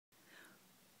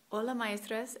Hola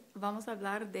maestras, vamos a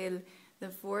hablar the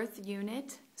fourth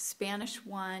unit, Spanish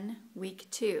 1, week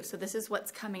 2. So this is what's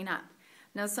coming up.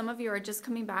 Now some of you are just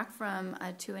coming back from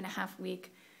a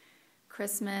 2.5-week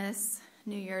Christmas,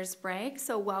 New Year's break,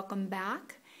 so welcome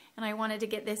back. And I wanted to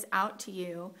get this out to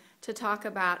you to talk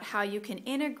about how you can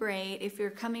integrate if you're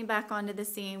coming back onto the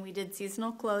scene. We did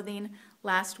seasonal clothing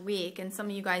last week, and some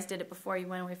of you guys did it before you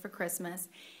went away for Christmas.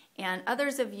 And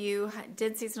others of you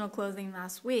did seasonal clothing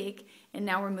last week, and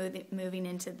now we're moving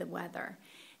into the weather.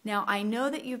 Now, I know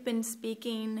that you've been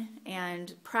speaking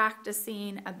and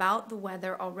practicing about the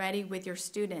weather already with your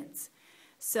students.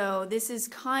 So this is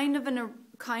kind of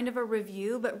a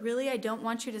review, but really I don't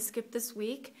want you to skip this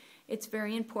week. It's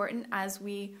very important as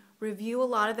we review a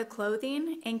lot of the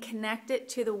clothing and connect it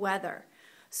to the weather.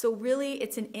 So really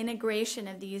it's an integration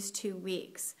of these 2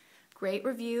 weeks. Great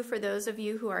review for those of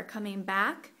you who are coming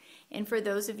back. And for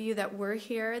those of you that were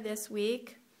here this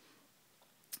week,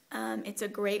 it's a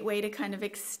great way to kind of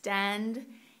extend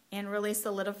and really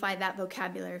solidify that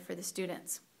vocabulary for the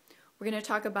students. We're going to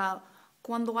talk about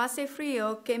cuando hace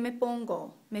frío, ¿qué me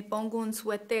pongo? Me pongo un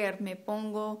suéter, me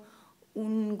pongo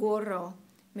un gorro,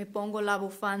 me pongo la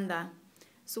bufanda.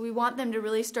 So we want them to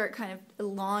really start kind of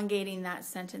elongating that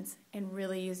sentence and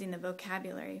really using the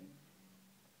vocabulary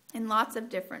in lots of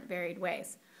different varied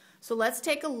ways. So let's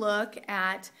take a look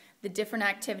at the different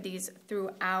activities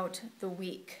throughout the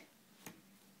week.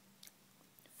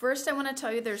 First, I want to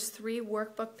tell you there's 3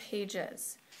 workbook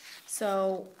pages.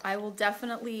 So I will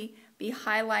definitely be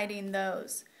highlighting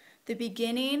those. The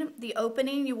beginning, the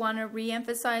opening, you want to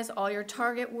re-emphasize all your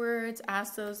target words,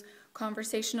 ask those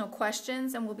conversational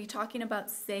questions, and we'll be talking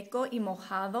about seco y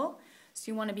mojado.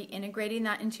 So you want to be integrating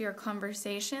that into your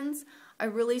conversations. I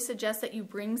really suggest that you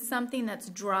bring something that's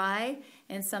dry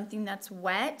and something that's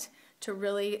wet to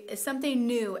really, it's something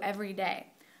new every day.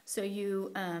 So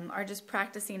you are just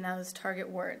practicing those target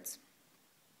words.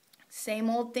 Same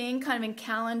old thing, kind of in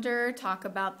calendar, talk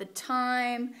about the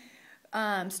time,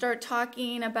 start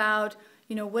talking about,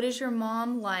 you know, what is your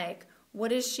mom like?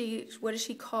 What is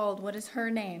she called? What is her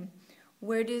name?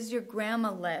 Where does your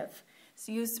grandma live?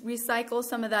 So you recycle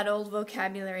some of that old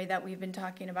vocabulary that we've been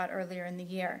talking about earlier in the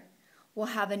year. We'll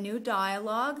have a new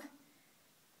dialogue.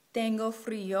 Tengo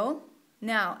frío.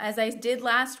 Now, as I did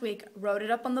last week, wrote it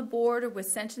up on the board or with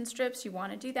sentence strips. You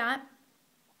want to do that.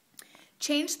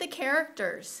 Change the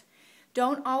characters.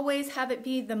 Don't always have it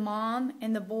be the mom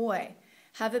and the boy.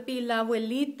 Have it be la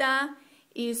abuelita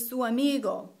y su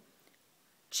amigo.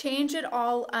 Change it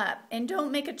all up. And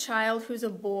don't make a child who's a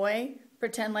boy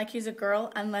pretend like he's a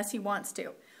girl unless he wants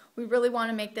to. We really want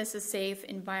to make this a safe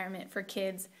environment for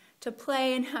kids to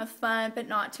play and have fun, but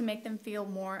not to make them feel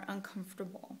more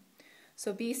uncomfortable.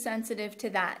 So be sensitive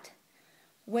to that.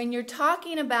 When you're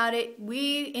talking about it,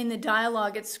 in the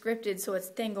dialogue, it's scripted, so it's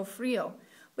tengo frío.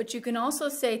 But you can also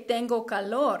say tengo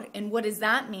calor. And what does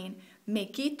that mean? Me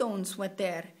quito un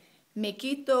suéter. Me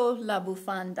quito la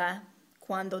bufanda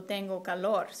cuando tengo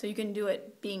calor. So you can do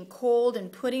it being cold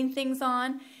and putting things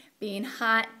on, being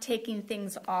hot, taking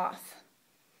things off.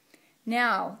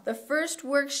 Now, the first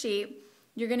worksheet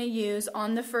you're going to use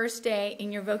on the first day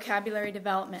in your vocabulary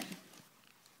development.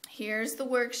 Here's the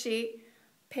worksheet,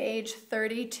 page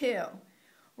 32.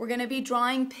 We're going to be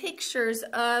drawing pictures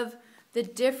of the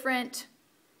different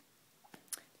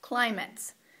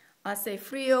climates. Hace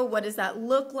frío, what does that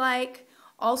look like?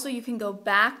 Also, you can go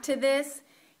back to this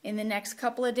in the next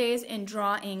couple of days and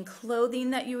draw in clothing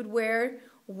that you would wear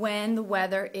when the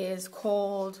weather is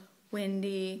cold,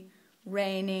 windy,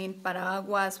 raining,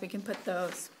 paraguas, we can put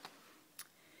those.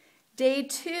 Day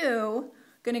 2,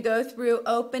 going to go through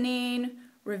opening,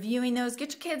 reviewing those.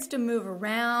 Get your kids to move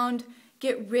around,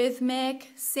 get rhythmic,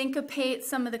 syncopate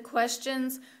some of the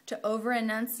questions to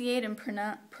over-enunciate and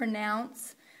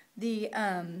pronounce the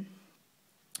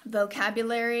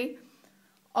vocabulary.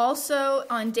 Also,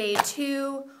 on day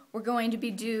 2, we're going to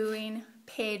be doing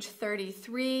page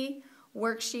 33,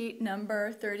 worksheet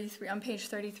number 33, on page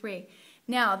 33.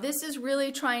 Now, this is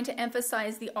really trying to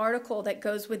emphasize the article that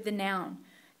goes with the noun.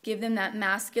 Give them that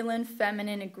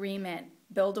masculine-feminine agreement.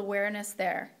 Build awareness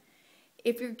there.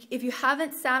 If you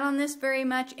haven't sat on this very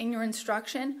much in your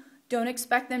instruction, don't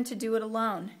expect them to do it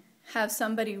alone. Have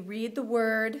somebody read the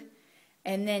word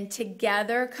and then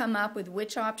together come up with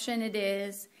which option it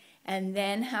is and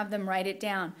then have them write it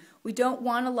down. We don't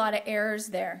want a lot of errors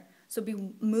there. So be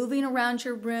moving around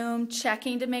your room,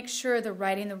 checking to make sure they're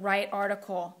writing the right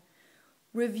article.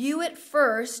 Review it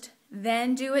first,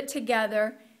 then do it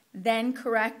together, then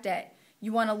correct it.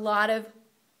 You want a lot of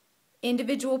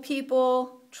individual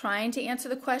people trying to answer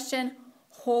the question,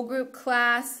 whole group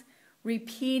class,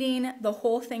 repeating the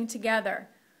whole thing together.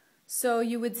 So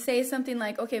you would say something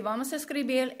like, okay, vamos a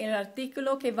escribir el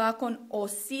artículo que va con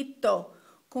osito.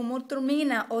 ¿Cómo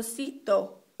termina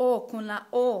osito? O, con la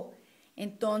O.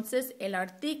 Entonces, el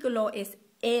artículo es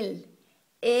el.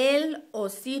 El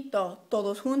osito.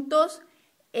 Todos juntos,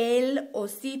 el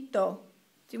osito.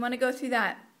 Do you want to go through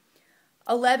that?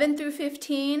 11 through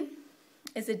 15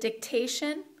 is a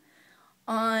dictation.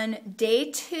 On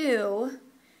day 2,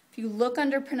 if you look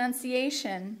under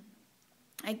pronunciation,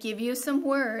 I give you some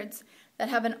words that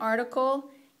have an article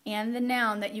and the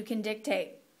noun that you can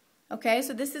dictate. Okay,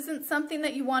 so this isn't something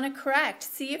that you want to correct.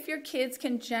 See if your kids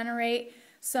can generate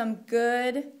some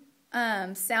good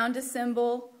sound to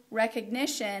symbol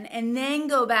recognition, and then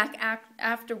go back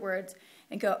afterwards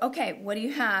and go, okay, what do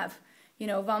you have? You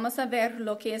know, vamos a ver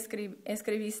lo que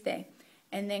escribiste,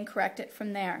 and then correct it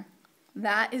from there.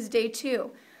 That is day 2.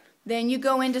 Then you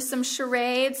go into some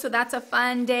charades, so that's a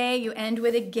fun day. You end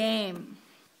with a game.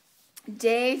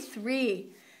 Day 3,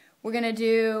 we're going to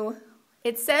do,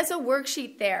 it says a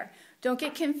worksheet there. Don't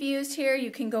get confused here.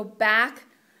 You can go back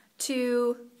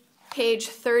to page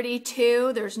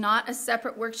 32. There's not a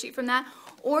separate worksheet from that.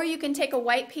 Or you can take a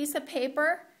white piece of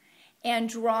paper and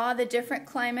draw the different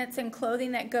climates and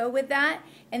clothing that go with that,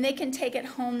 and they can take it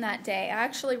home that day. I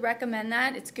actually recommend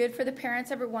that. It's good for the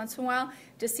parents every once in a while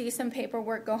to see some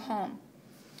paperwork go home.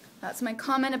 That's my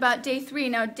comment about day 3.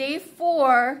 Now day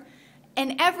 4,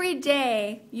 and every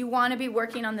day you want to be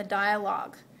working on the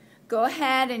dialogue. Go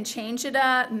ahead and change it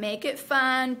up, make it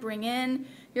fun, bring in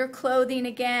your clothing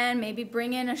again, maybe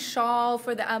bring in a shawl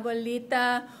for the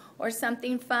abuelita or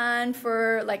something fun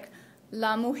for like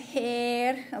la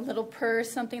mujer, a little purse,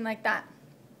 something like that.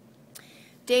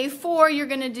 Day 4, you're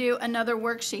going to do another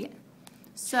worksheet.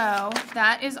 So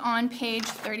that is on page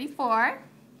 34.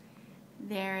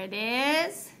 There it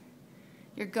is.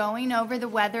 You're going over the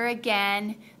weather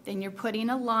again, then you're putting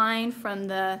a line from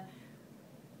the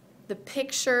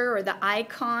picture or the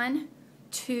icon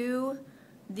to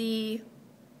the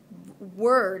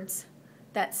words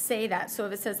that say that. So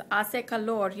if it says hace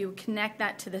calor, you connect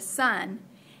that to the sun,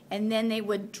 and then they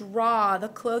would draw the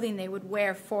clothing they would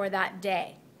wear for that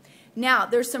day. Now,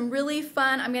 there's some really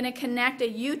fun, I'm going to connect a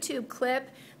YouTube clip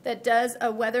that does a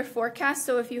weather forecast.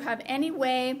 So if you have any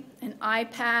way, an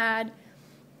iPad,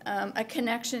 a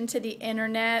connection to the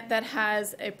internet that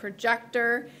has a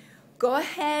projector, go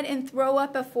ahead and throw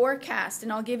up a forecast,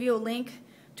 and I'll give you a link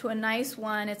to a nice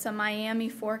one. It's a Miami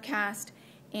forecast,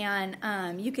 and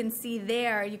you can see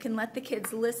there, you can let the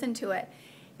kids listen to it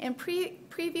and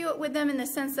preview it with them in the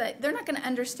sense that they're not going to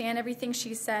understand everything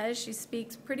she says. She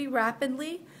speaks pretty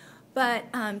rapidly, but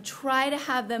try to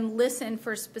have them listen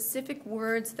for specific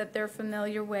words that they're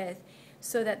familiar with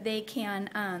so that they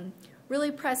can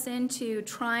really press into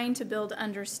trying to build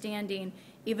understanding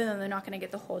even though they're not going to get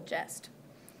the whole gist.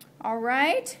 All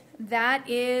right, that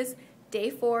is day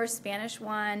 4, Spanish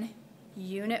 1,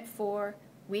 Unit 4,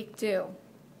 week 2.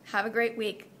 Have a great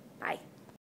week. Bye.